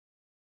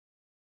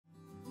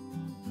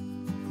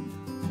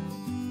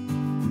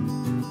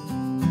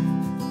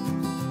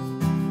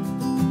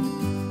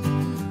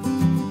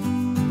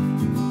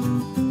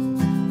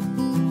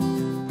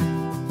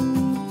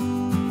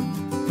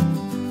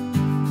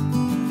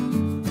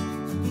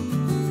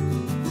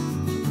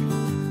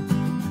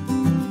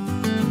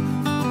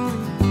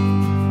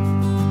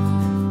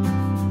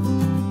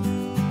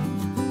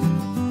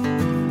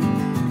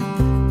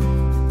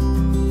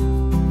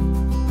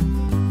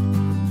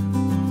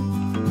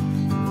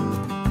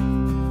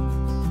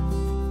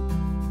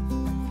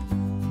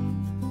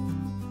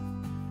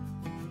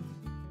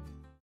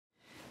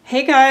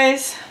Hey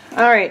guys.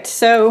 All right,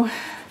 so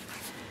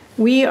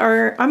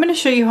I'm going to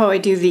show you how I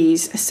do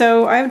these.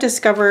 So I've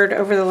discovered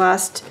over the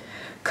last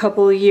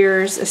couple of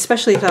years,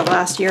 especially the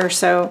last year or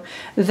so,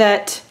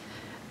 that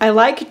I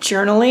like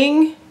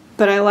journaling,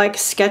 but I like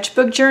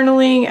sketchbook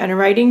journaling and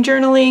writing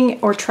journaling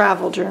or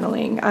travel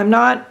journaling. I'm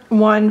not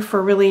one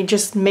for really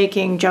just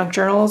making junk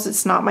journals.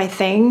 It's not my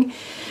thing.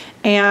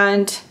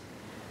 And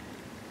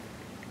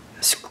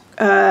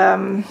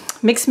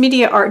mixed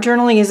media art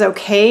journaling is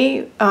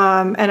okay,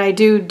 and I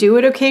do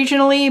it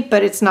occasionally,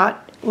 but it's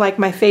not like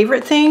my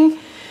favorite thing.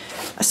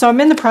 So I'm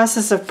in the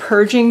process of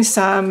purging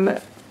some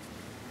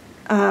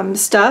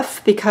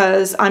stuff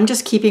because I'm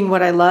just keeping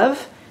what I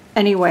love.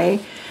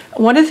 Anyway,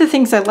 one of the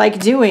things I like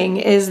doing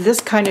is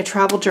this kind of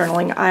travel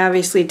journaling. I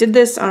obviously did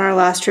this on our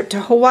last trip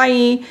to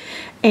Hawaii,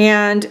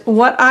 and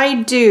what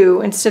I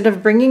do, instead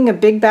of bringing a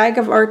big bag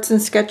of arts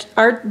and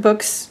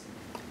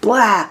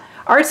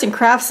arts and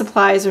craft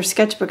supplies or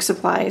sketchbook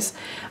supplies,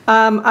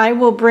 I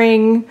will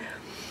bring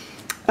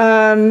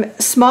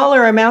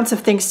smaller amounts of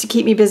things to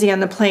keep me busy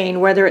on the plane,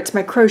 whether it's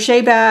my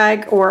crochet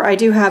bag, or I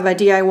do have a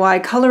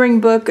DIY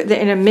coloring book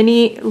in a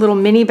little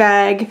mini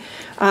bag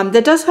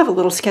that does have a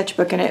little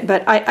sketchbook in it,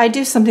 but I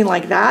do something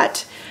like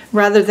that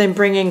rather than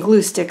bringing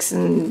glue sticks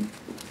and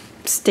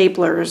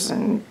staplers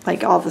and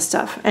like all the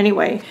stuff.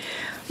 Anyway,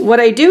 what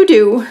I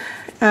do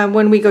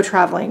when we go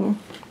traveling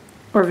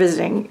or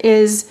visiting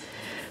is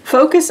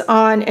focus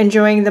on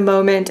enjoying the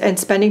moment and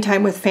spending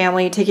time with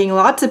family, taking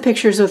lots of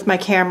pictures with my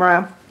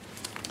camera,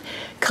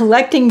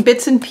 collecting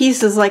bits and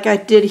pieces like I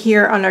did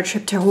here on our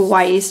trip to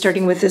Hawaii,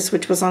 starting with this,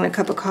 which was on a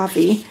cup of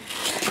coffee,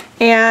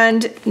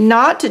 and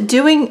not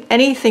doing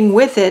anything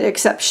with it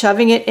except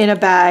shoving it in a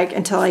bag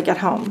until I get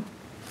home,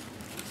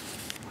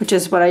 which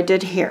is what I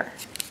did here.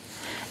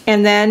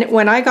 And then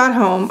when I got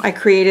home, I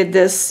created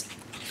this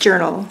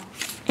journal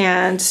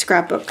and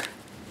scrapbook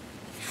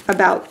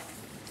about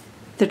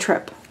the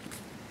trip,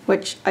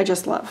 which I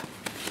just love.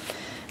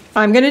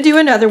 I'm going to do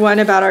another one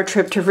about our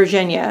trip to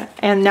Virginia.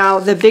 And now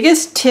the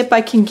biggest tip I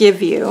can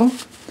give you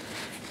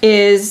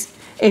is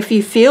if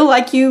you feel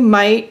like you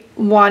might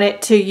want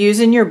it to use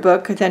in your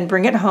book, then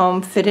bring it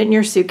home, fit it in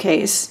your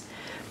suitcase.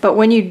 But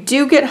when you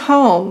do get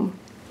home,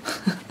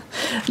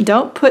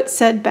 don't put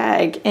said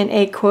bag in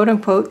a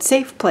quote-unquote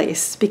safe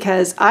place,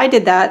 because I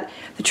did that.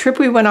 The trip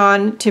we went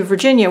on to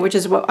Virginia, which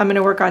is what I'm going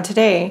to work on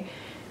today,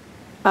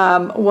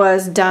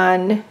 was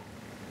done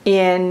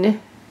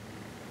in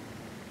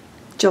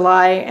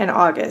July and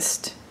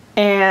August,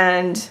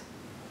 and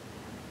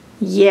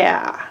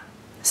yeah,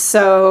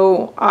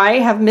 so I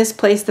have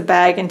misplaced the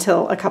bag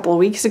until a couple of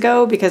weeks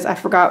ago because I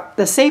forgot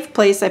the safe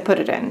place I put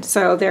it in.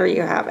 So there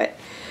you have it.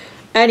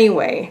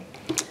 Anyway,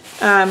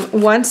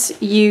 once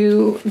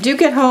you do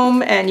get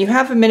home and you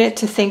have a minute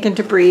to think and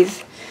to breathe,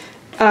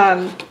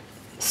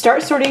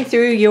 start sorting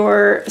through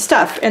your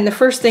stuff. And the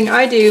first thing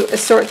I do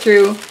is sort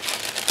through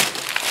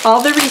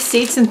all the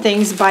receipts and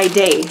things by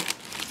day.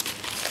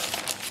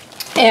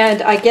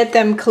 And I get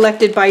them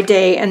collected by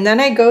day, and then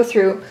I go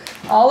through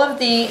all of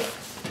the,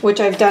 which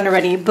I've done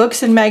already,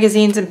 books and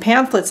magazines and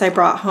pamphlets I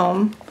brought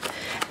home,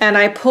 and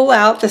I pull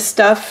out the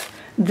stuff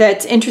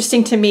that's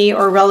interesting to me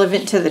or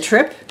relevant to the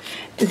trip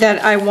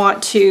that I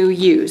want to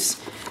use.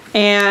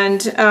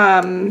 And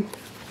I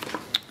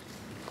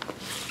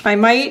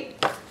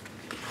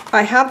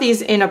have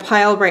these in a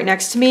pile right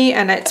next to me,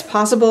 and it's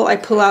possible I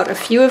pull out a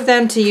few of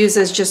them to use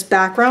as just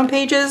background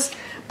pages,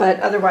 but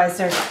otherwise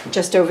they're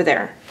just over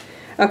there.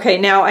 Okay,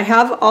 now I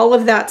have all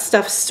of that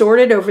stuff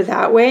sorted over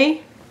that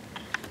way.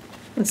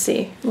 Let's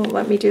see, well,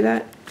 let me do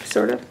that,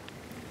 sort of,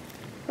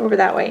 over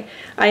that way.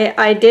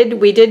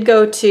 We did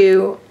go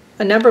to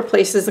a number of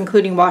places,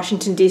 including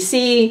Washington,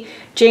 D.C.,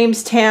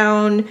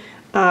 Jamestown,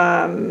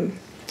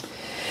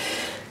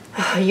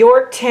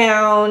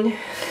 Yorktown.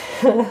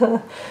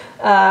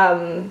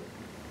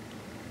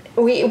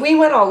 We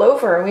went all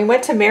over, and we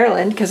went to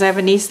Maryland because I have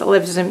a niece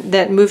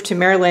that moved to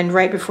Maryland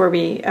right before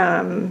we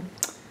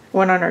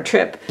went on our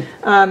trip.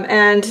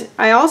 And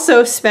I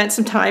also spent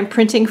some time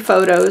printing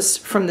photos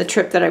from the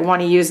trip that I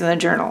want to use in the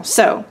journal.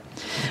 So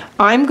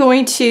I'm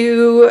going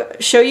to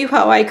show you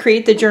how I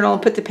create the journal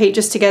and put the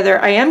pages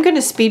together. I am going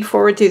to speed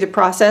forward through the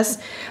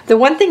process. The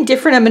one thing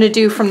different I'm going to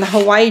do from the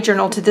Hawaii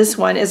journal to this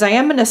one is I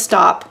am going to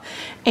stop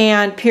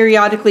and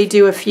periodically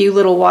do a few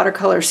little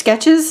watercolor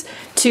sketches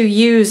to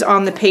use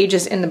on the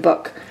pages in the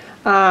book.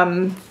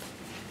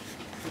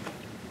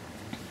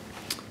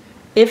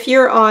 If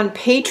you're on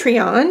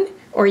Patreon,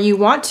 or you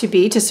want to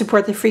be to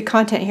support the free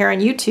content here on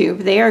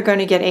YouTube, they are going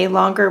to get a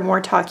longer,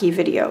 more talky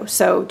video.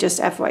 So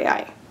just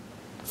FYI.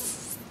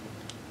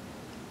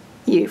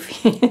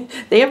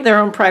 They have their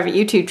own private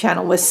YouTube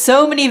channel with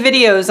so many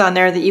videos on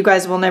there that you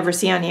guys will never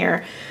see on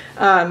here.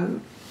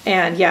 And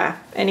yeah,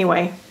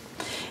 anyway,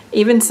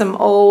 even some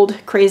old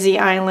Crazy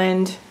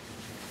Island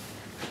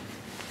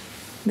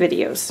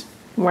videos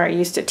where I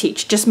used to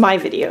teach, just my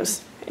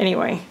videos.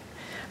 Anyway,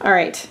 all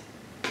right.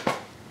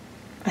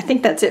 I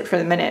think that's it for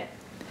the minute.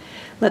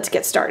 Let's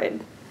get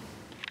started.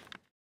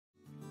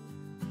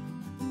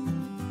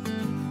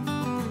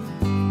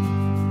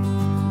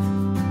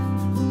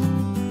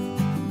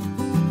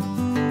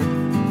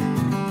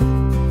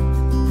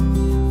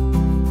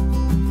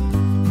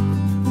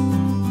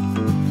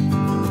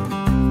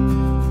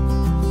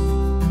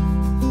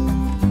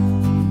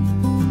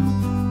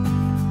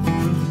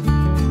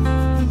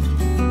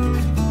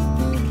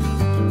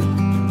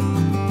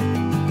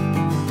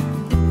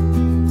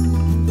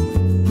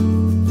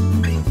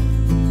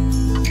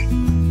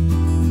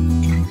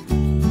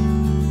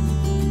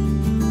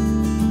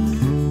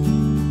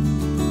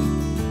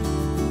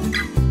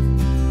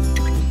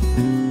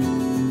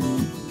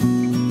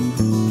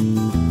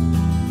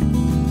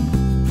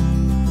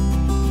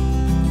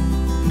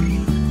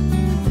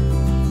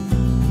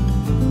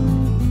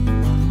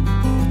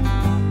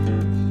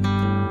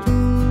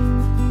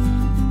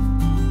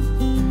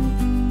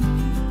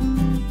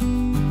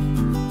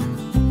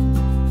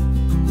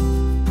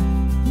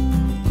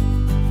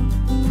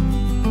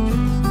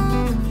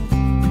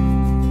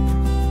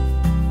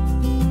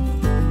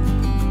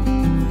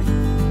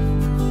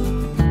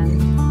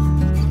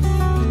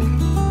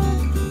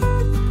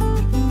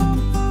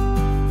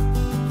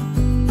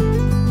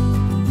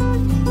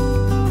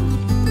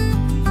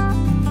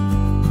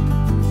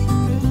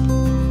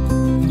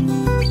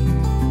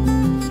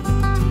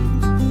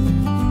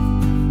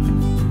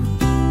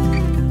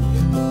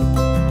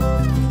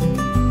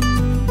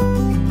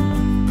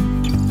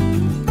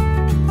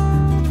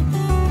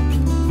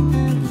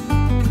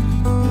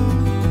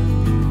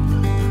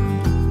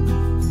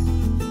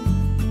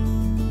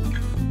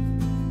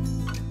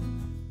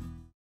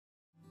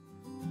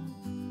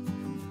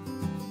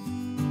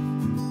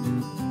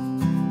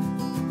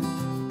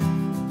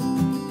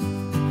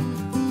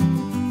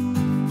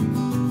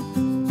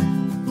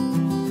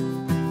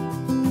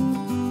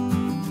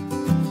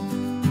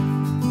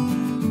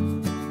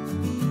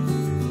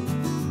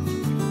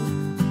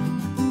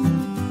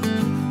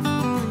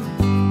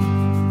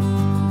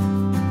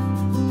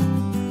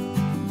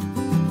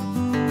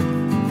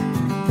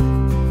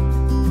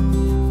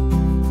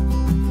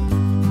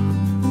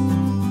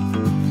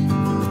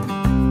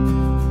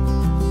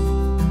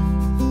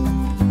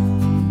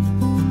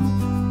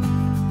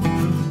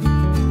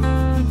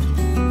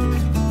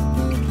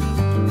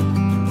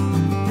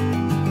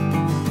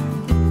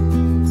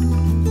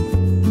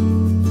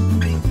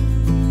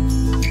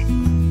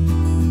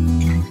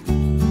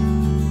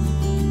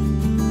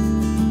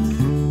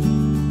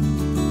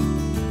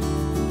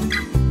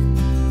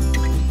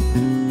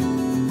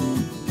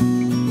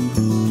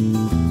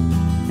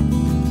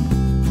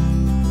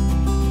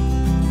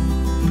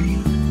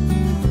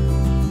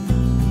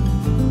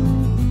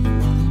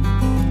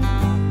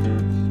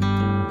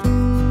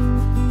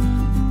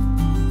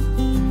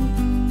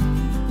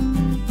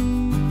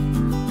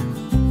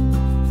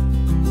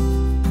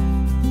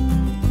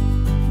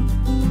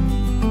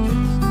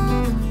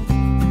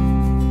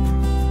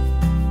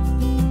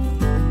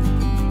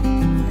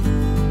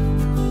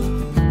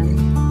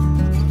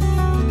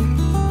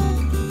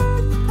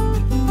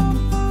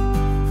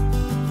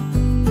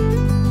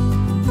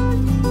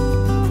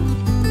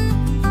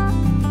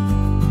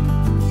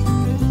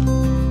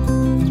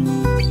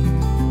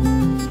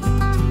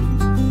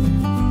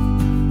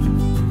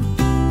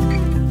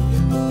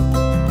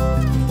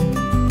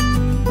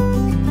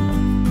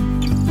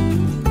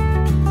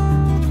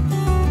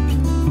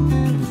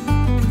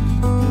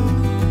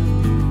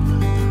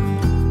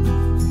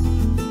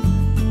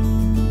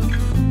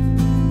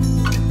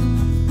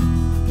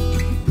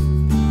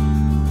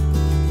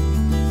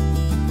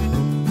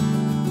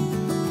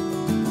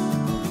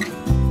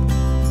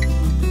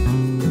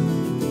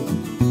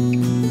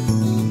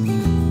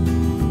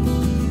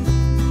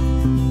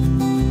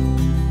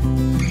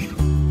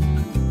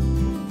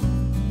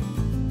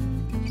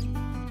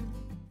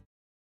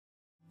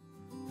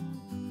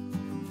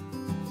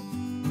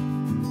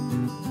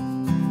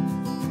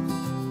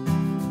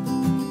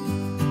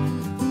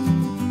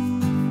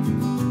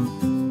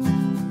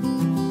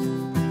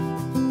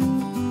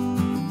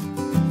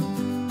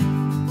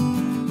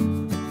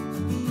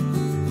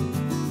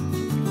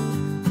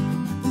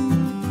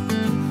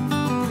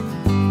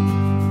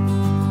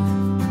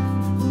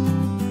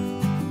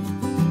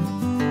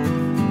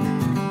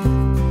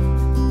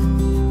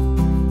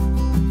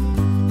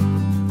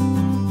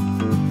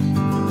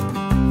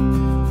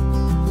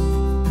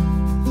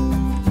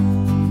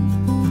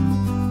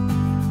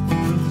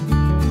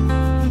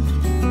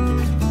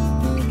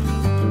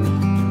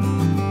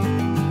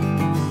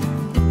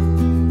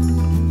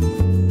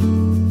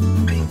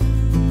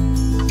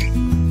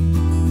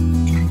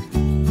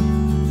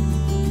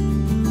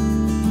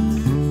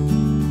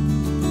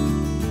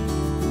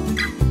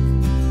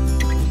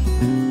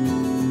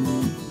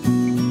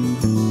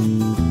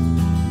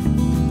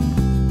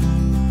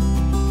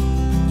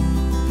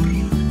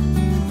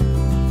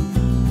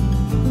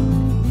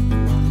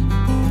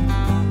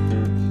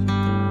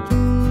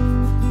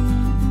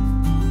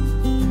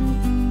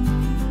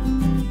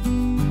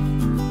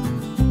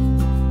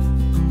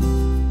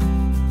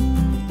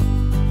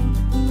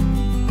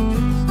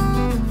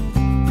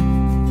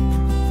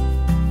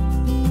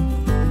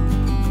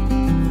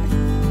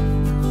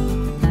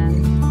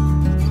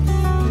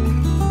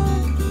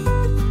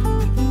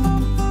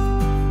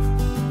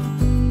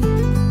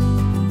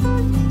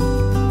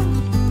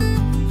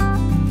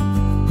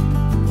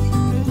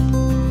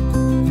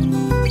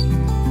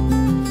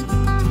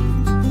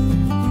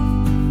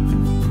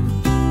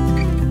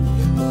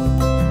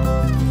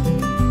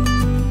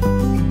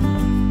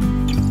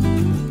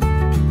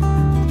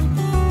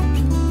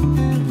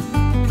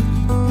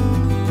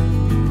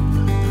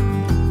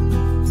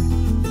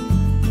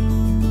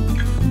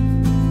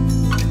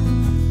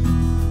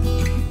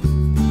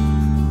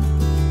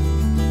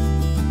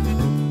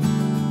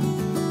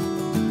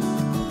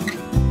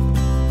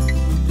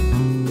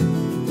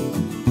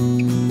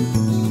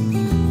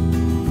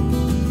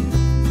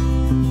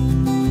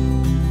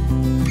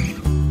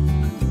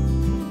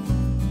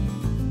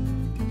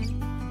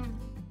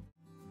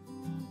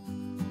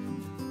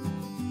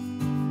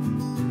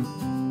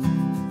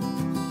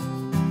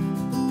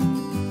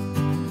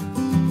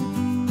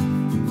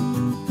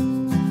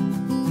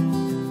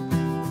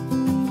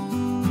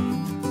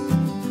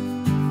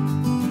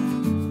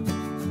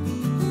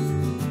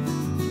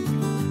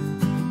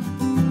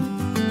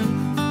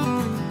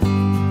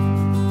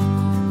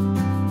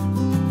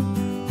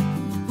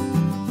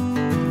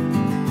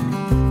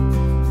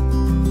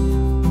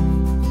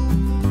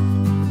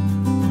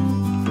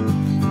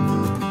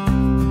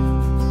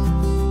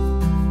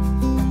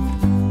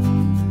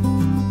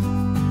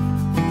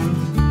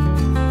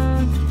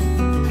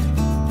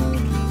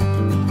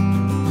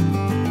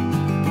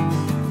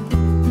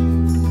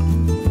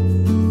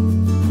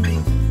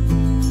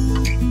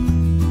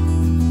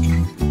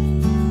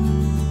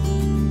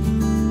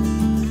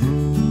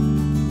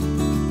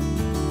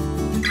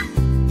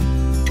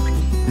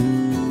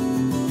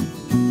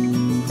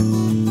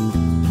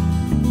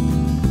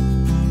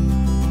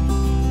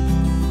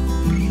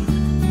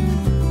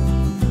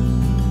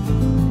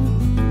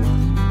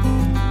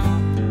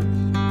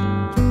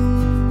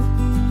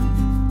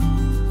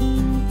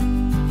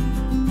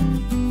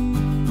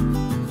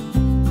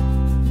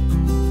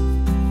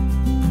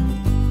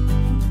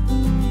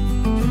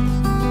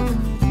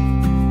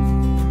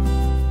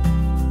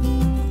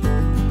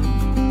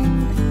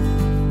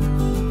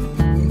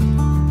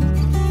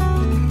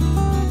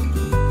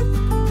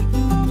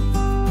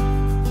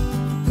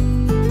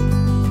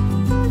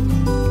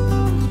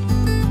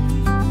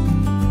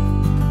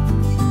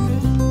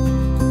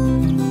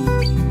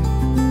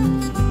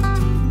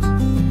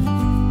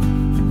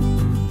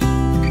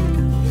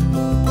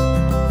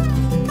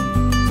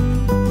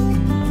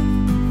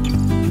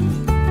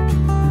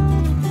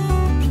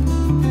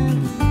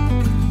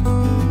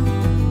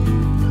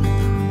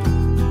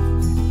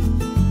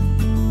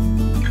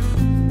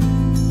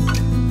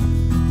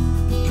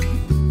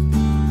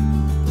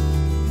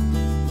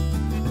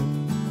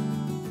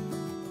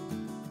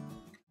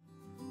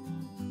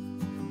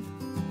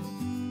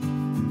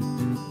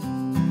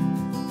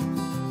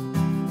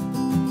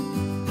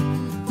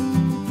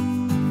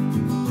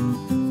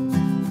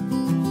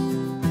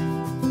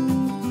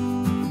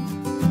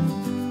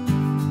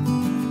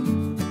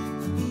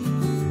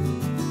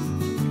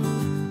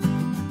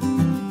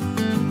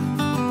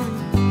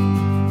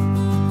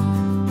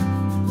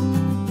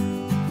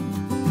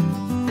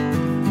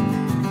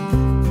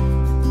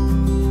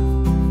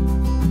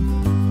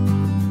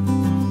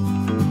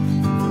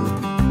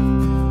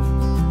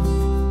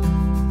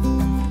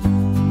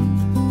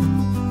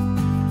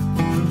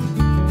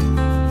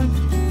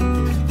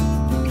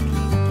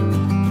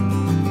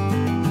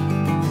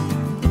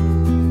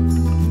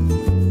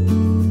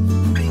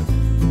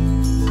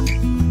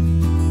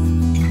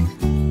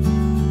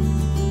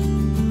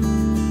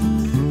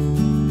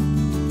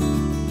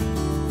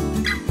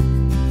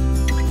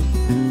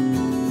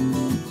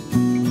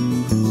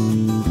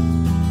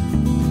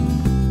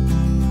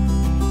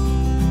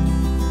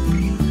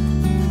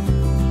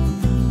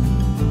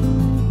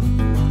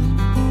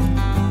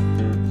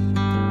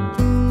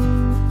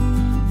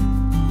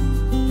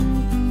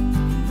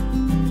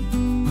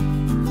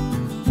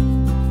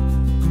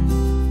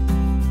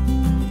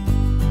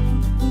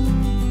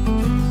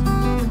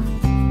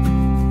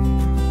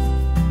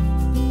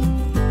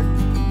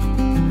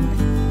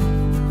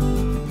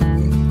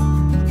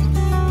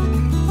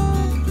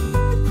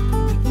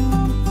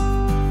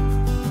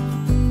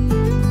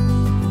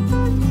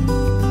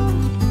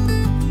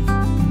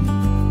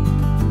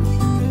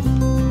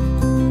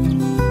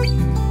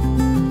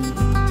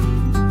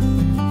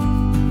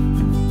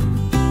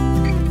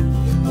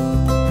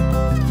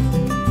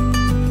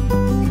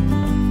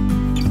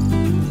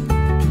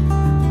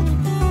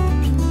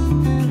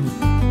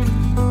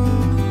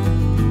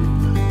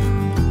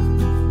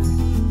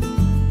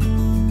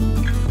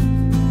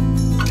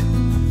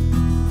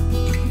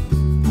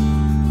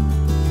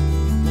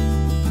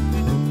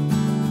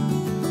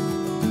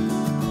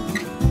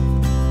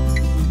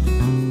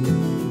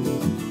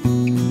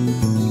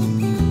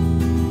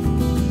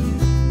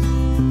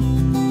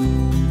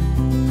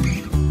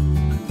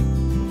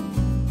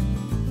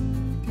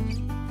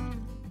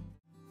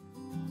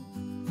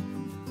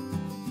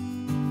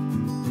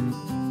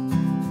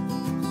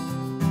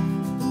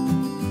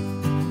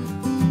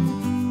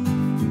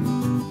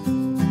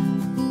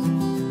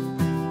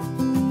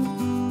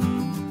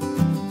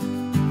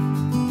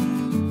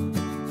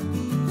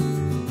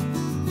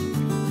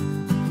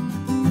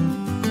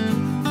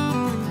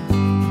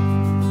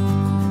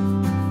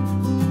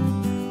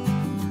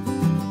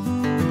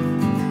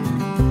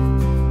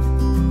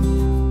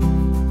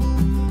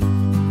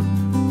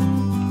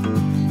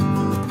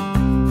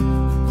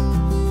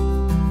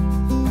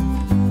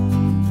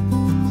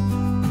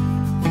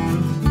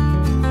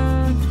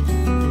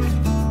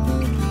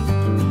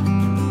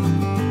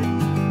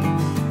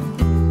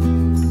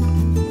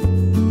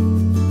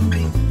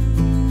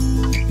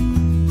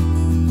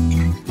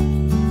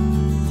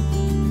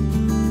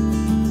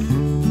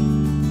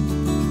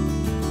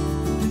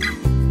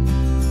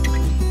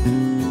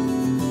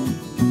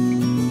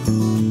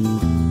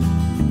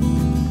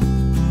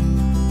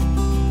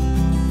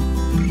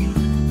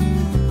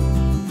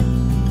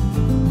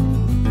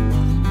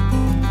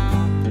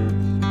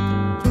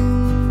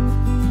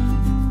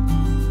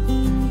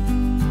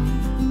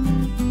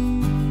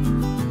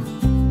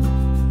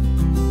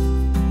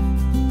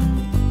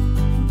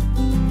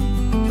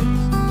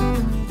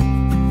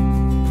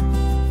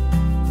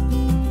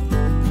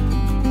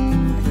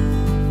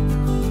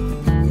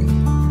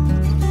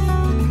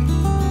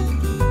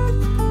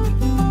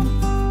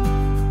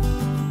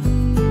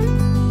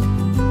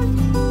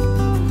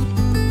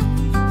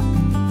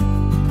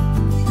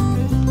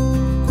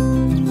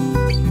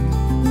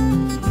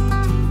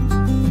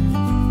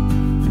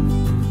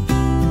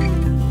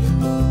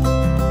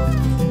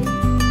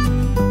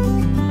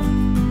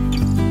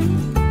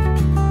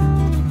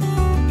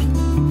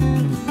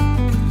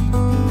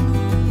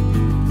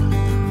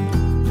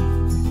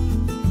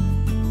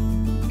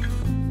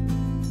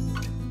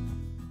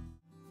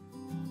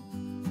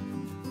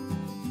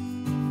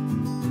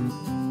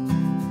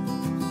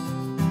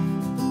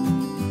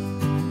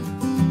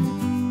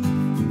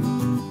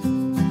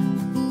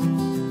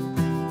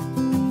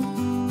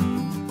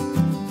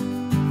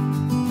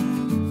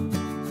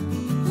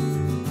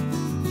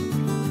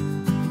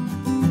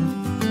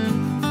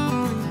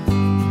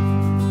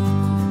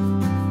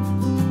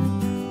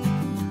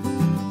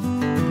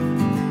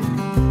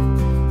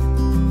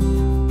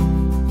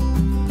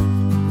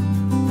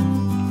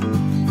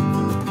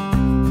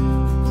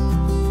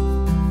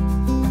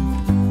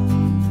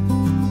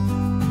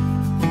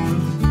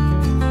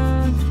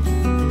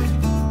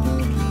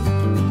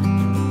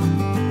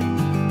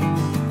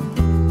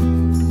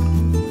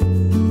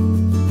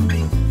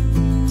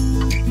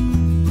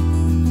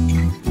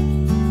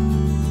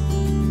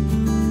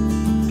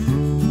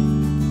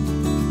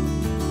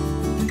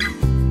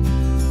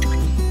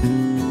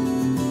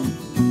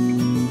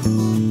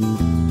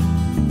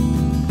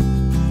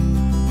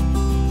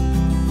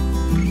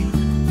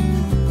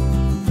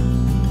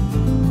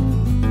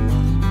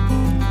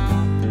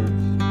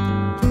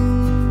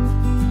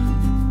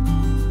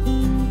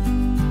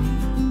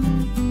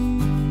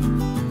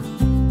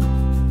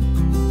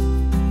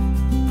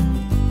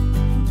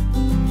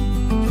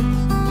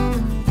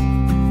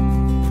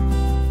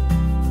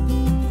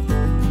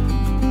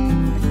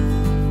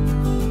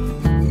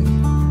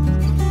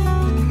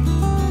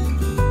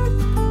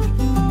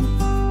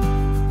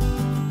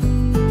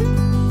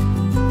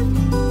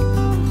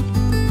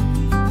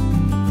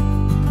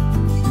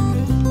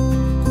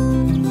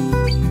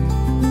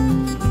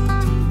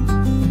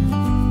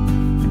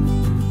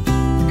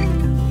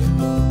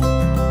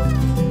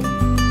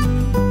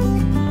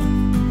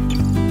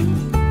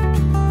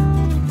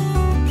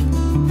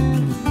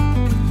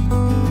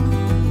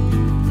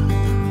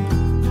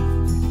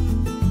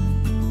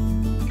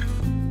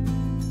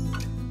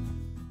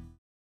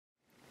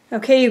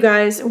 Okay, you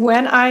guys,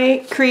 when I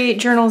create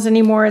journals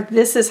anymore,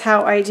 this is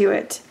how I do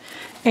it.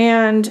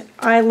 And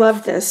I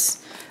love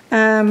this.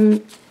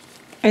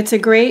 It's a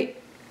great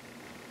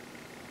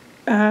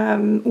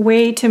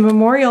way to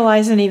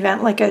memorialize an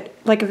event like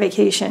a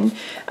vacation.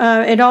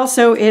 It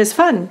also is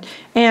fun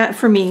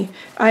for me.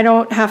 I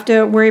don't have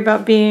to worry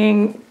about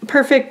being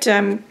perfect.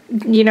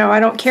 You know, I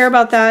don't care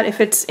about that. If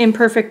it's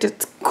imperfect,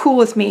 it's cool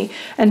with me.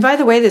 And by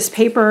the way, this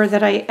paper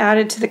that I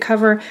added to the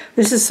cover,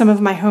 this is some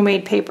of my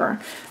homemade paper,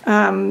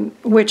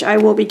 which I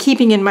will be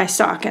keeping in my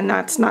stock, and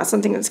that's not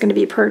something that's going to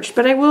be purged.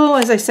 But I will,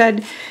 as I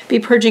said, be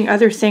purging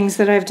other things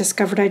that I've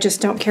discovered I just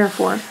don't care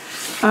for.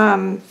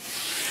 And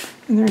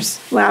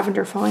there's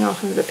lavender falling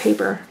off of the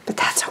paper, but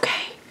that's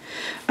okay.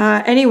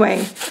 Anyway,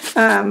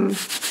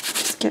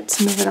 just get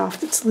some of it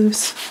off that's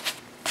loose.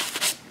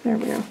 There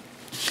we go.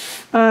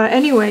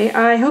 Anyway,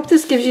 I hope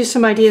this gives you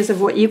some ideas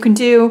of what you can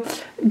do.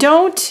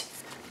 Don't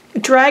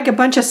drag a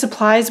bunch of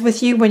supplies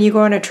with you when you go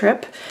on a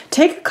trip.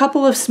 Take a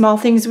couple of small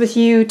things with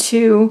you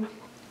to,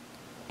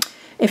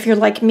 if you're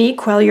like me,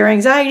 quell your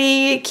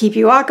anxiety, keep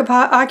you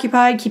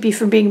occupied, keep you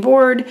from being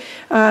bored,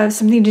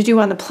 something to do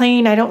on the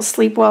plane. I don't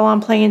sleep well on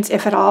planes,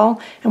 if at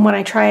all, and when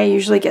I try, I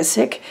usually get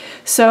sick.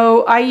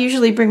 So I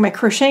usually bring my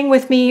crocheting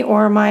with me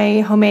or my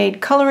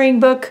homemade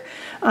coloring book.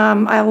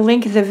 I'll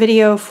link the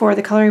video for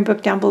the coloring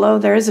book down below.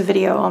 There is a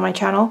video on my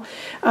channel.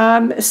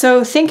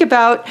 So think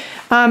about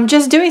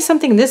just doing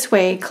something this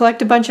way.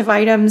 Collect a bunch of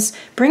items,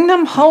 bring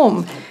them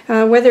home,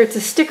 whether it's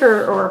a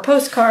sticker or a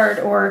postcard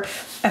or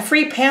a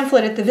free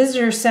pamphlet at the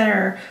visitor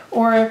center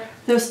or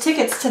those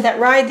tickets to that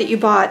ride that you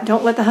bought.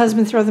 Don't let the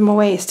husband throw them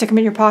away. Stick them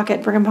in your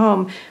pocket, bring them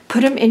home.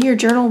 Put them in your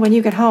journal when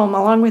you get home,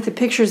 along with the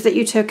pictures that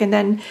you took, and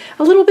then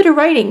a little bit of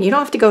writing. You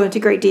don't have to go into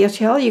great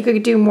detail. You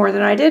could do more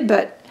than I did,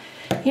 but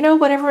you know,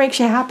 whatever makes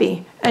you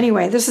happy.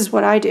 Anyway, this is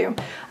what I do.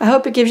 I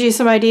hope it gives you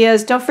some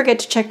ideas. Don't forget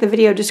to check the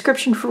video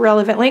description for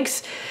relevant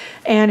links.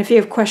 And if you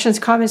have questions,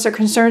 comments, or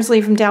concerns,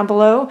 leave them down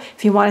below.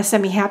 If you want to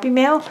send me happy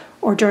mail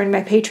or join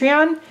my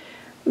Patreon,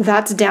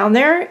 that's down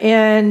there.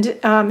 And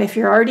if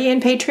you're already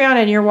in Patreon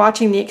and you're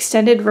watching the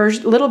extended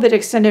version, little bit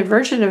extended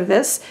version of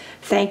this,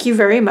 thank you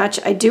very much.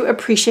 I do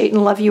appreciate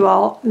and love you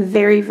all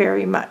very,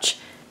 very much.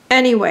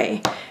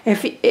 Anyway,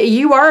 if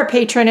you are a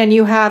patron and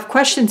you have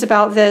questions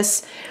about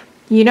this,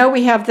 you know,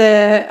 we have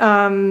the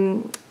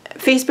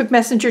Facebook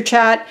Messenger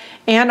chat,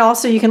 and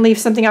also you can leave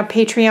something on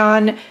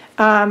Patreon.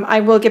 I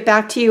will get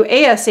back to you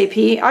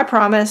ASAP, I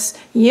promise.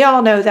 You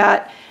all know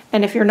that.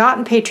 And if you're not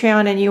in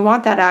Patreon and you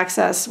want that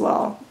access,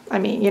 well, I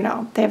mean, you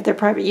know, they have their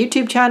private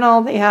YouTube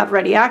channel. They have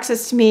ready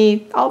access to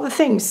me, all the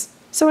things.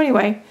 So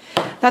anyway,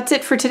 that's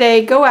it for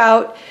today. Go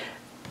out,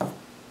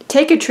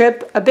 take a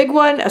trip, a big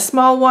one, a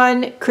small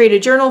one, create a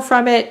journal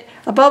from it.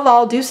 Above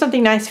all, do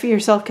something nice for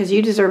yourself because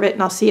you deserve it,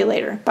 and I'll see you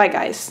later. Bye,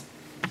 guys.